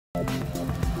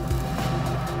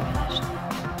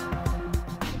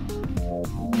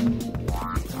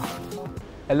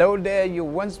Hello there, you're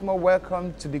once more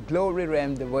welcome to the Glory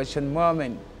Realm Devotion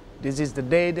Moment. This is the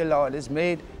day the Lord has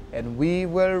made, and we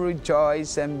will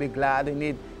rejoice and be glad in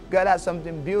it. God has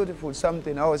something beautiful,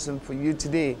 something awesome for you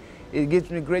today. It gives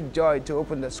me great joy to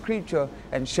open the scripture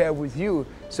and share with you.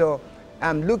 So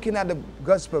I'm looking at the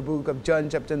Gospel book of John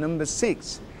chapter number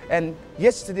 6. And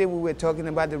yesterday we were talking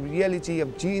about the reality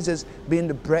of Jesus being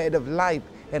the bread of life.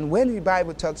 And when the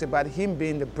Bible talks about him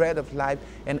being the bread of life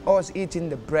and us eating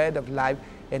the bread of life,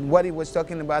 and what he was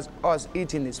talking about us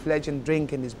eating his flesh and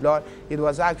drinking his blood, it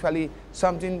was actually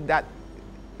something that,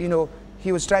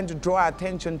 he was trying to draw our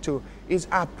attention to, is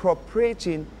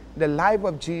appropriating the life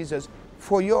of Jesus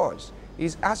for yours.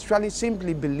 Is actually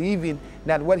simply believing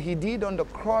that what he did on the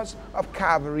cross of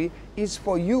Calvary is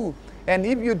for you. And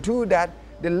if you do that,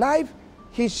 the life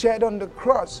he shed on the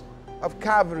cross of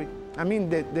Calvary,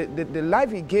 the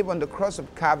life he gave on the cross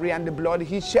of Calvary and the blood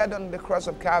he shed on the cross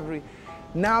of Calvary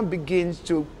now begins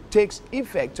to take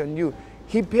effect on you.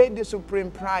 He paid the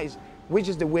supreme price, which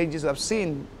is the wages of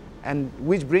sin, and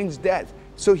which brings death.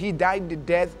 So he died the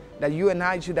death that you and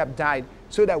I should have died,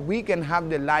 so that we can have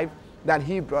the life that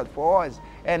he brought for us.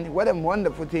 And what a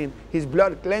wonderful thing. His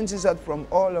blood cleanses us from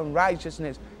all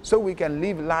unrighteousness, so we can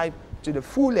live life to the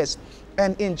fullest.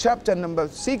 And in chapter number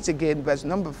 6 again, verse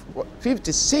number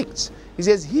 56, he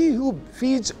says, "He who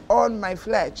feeds on my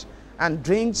flesh and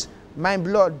drinks my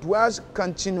blood dwells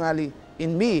continually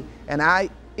in me, and I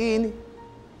in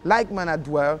like manner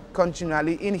dwell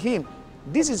continually in him."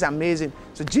 This is amazing.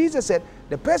 So Jesus said,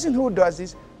 the person who does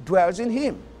this dwells in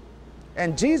him,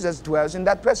 and Jesus dwells in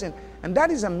that person. And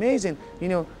that is amazing. You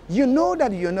know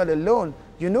that you're not alone.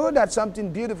 You know that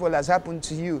something beautiful has happened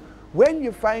to you. When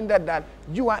you find out that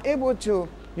you are able to,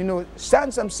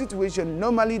 stand some situation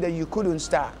normally that you couldn't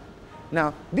stand.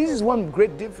 Now, this is one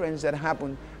great difference that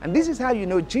happened. And this is how you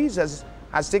know Jesus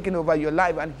has taken over your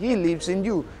life and he lives in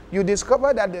you. You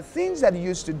discover that the things that you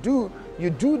used to do, you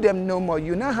do them no more.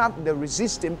 You now have the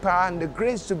resisting power and the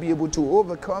grace to be able to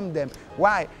overcome them.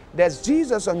 Why? There's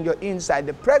Jesus on your inside.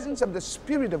 The presence of the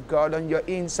Spirit of God on your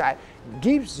inside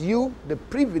gives you the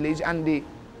privilege and the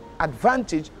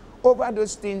advantage over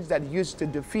those things that used to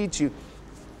defeat you.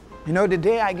 The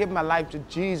day I gave my life to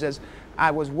Jesus,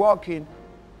 I was walking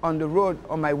on the road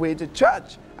on my way to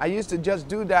church. I used to just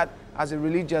do that as a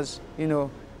religious,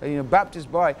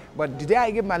 Baptist boy. But the day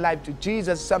I gave my life to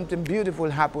Jesus, something beautiful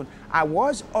happened. I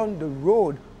was on the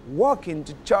road walking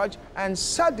to church, and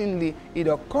suddenly it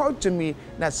occurred to me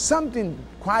that something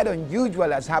quite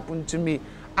unusual has happened to me.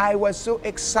 I was so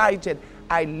excited.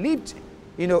 I leaped,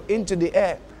 into the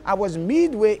air. I was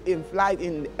midway in flight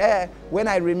in the air when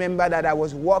I remembered that I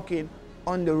was walking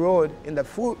on the road in the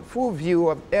full view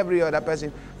of every other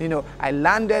person. I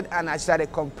landed and I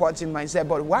started comporting myself.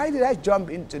 But why did I jump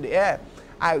into the air?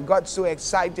 I got so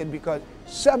excited because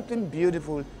something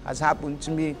beautiful has happened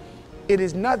to me. It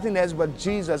is nothing else but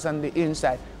Jesus on the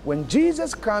inside. When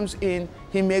Jesus comes in,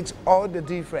 he makes all the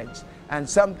difference. And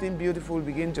something beautiful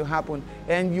begins to happen.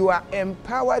 And you are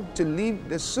empowered to live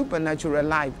the supernatural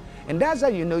life. And that's how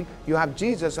you know you have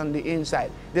Jesus on the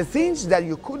inside. The things that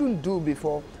you couldn't do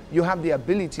before, you have the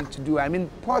ability to do.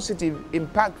 Positive,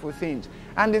 impactful things.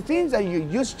 And the things that you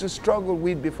used to struggle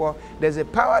with before, there's a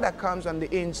power that comes on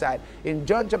the inside. In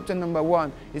John chapter number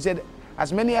 1, he said,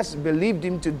 as many as believed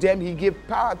him, to them he gave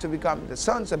power to become the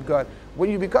sons of God. When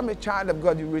you become a child of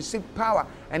God, you receive power.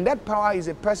 And that power is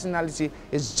a personality.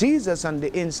 It's Jesus on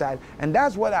the inside. And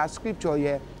that's what our scripture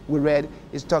here we read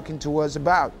is talking to us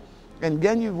about. And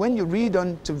then when you read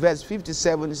on to verse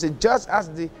 57, it says, "Just as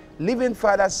the living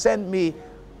Father sent me,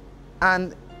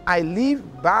 and I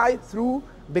live by, through,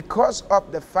 because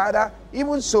of the Father,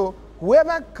 even so,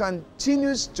 whoever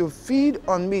continues to feed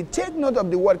on me." Take note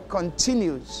of the word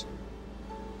continues,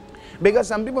 because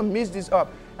some people miss this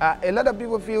up. A lot of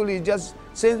people feel it's just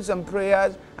saying some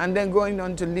prayers and then going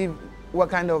on to live what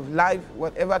kind of life,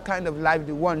 whatever kind of life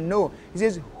they want. No, he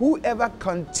says, whoever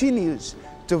continues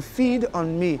to feed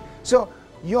on me. So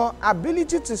your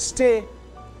ability to stay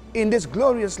in this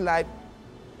glorious life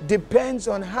depends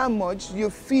on how much you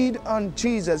feed on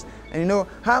Jesus. And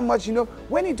how much,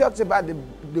 when he talks about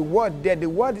the word there, the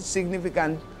word is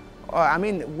significant.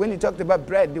 When he talked about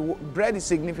bread, the bread is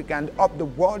significant of the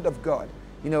word of God.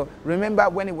 Remember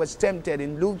when he was tempted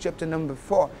in Luke chapter number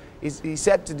 4, he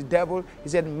said to the devil, he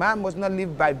said, "Man must not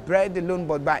live by bread alone,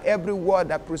 but by every word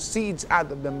that proceeds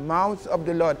out of the mouth of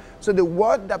the Lord." So the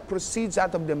word that proceeds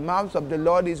out of the mouth of the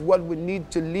Lord is what we need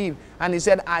to live. And he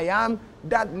said, "I am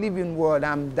that living word.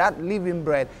 I'm that living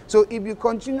bread. So if you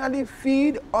continually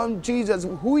feed on Jesus,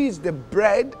 who is the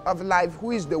bread of life,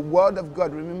 who is the word of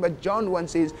God. Remember, John 1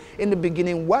 says, in the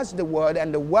beginning was the word,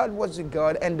 and the word was with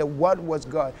God, and the word was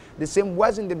God. The same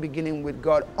was in the beginning with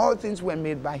God. All things were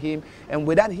made by him, and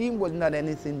without him was not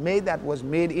anything made that was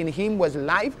made. In him was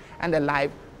life, and the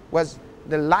life was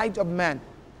the light of man.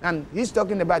 And he's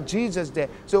talking about Jesus there.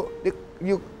 So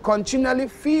you continually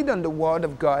feed on the word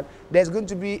of God, there's going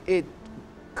to be a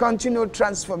continual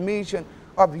transformation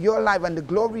of your life, and the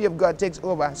glory of God takes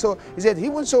over. So he said,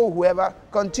 even so, whoever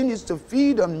continues to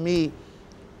feed on me,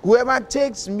 whoever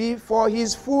takes me for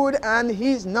his food and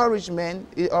his nourishment,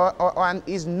 and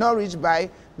is nourished by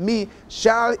me,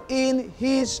 shall in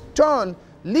his turn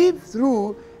live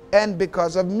through and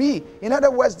because of me. In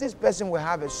other words, this person will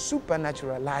have a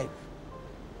supernatural life.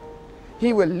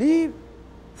 He will live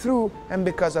through and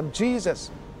because of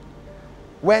Jesus.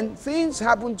 When things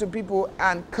happen to people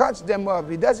and cuts them off,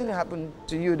 it doesn't happen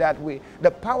to you that way.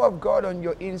 The power of God on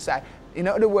your inside. In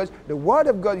other words, the word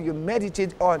of God you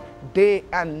meditate on day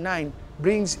and night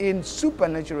brings in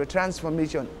supernatural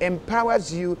transformation,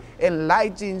 empowers you,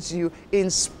 enlightens you,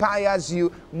 inspires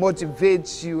you,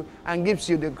 motivates you, and gives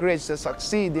you the grace to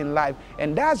succeed in life.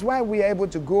 And that's why we are able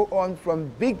to go on from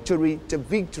victory to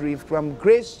victory, from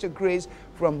grace to grace,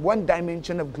 from one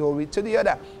dimension of glory to the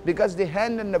other, because the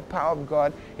hand and the power of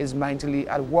God is mightily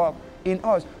at work in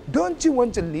us. Don't you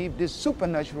want to live this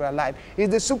supernatural life?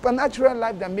 It's the supernatural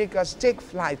life that makes us take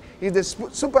flight. It's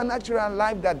the supernatural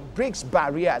life that breaks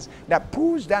barriers, that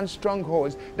pulls down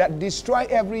strongholds, that destroys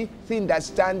everything that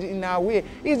stands in our way.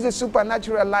 It's the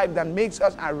supernatural life that makes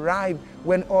us arrive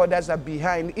when others are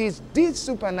behind. It's this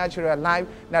supernatural life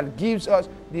that gives us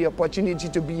the opportunity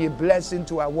to be a blessing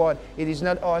to our world. It is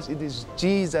not us, it is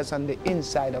Jesus on the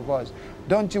inside of us.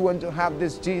 Don't you want to have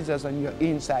this Jesus on your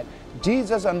inside?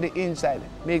 Jesus on the inside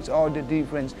makes all the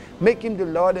difference. Make him the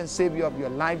Lord and Savior of your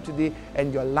life today,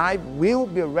 and your life will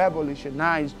be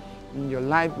revolutionized, and your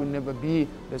life will never be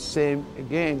the same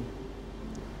again.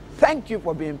 Thank you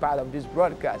for being part of this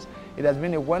broadcast. It has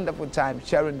been a wonderful time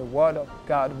sharing the word of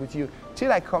God with you.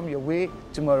 Till I come your way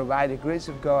tomorrow, by the grace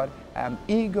of God, I'm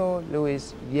Igho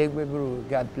Yegbeburu.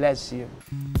 God bless you.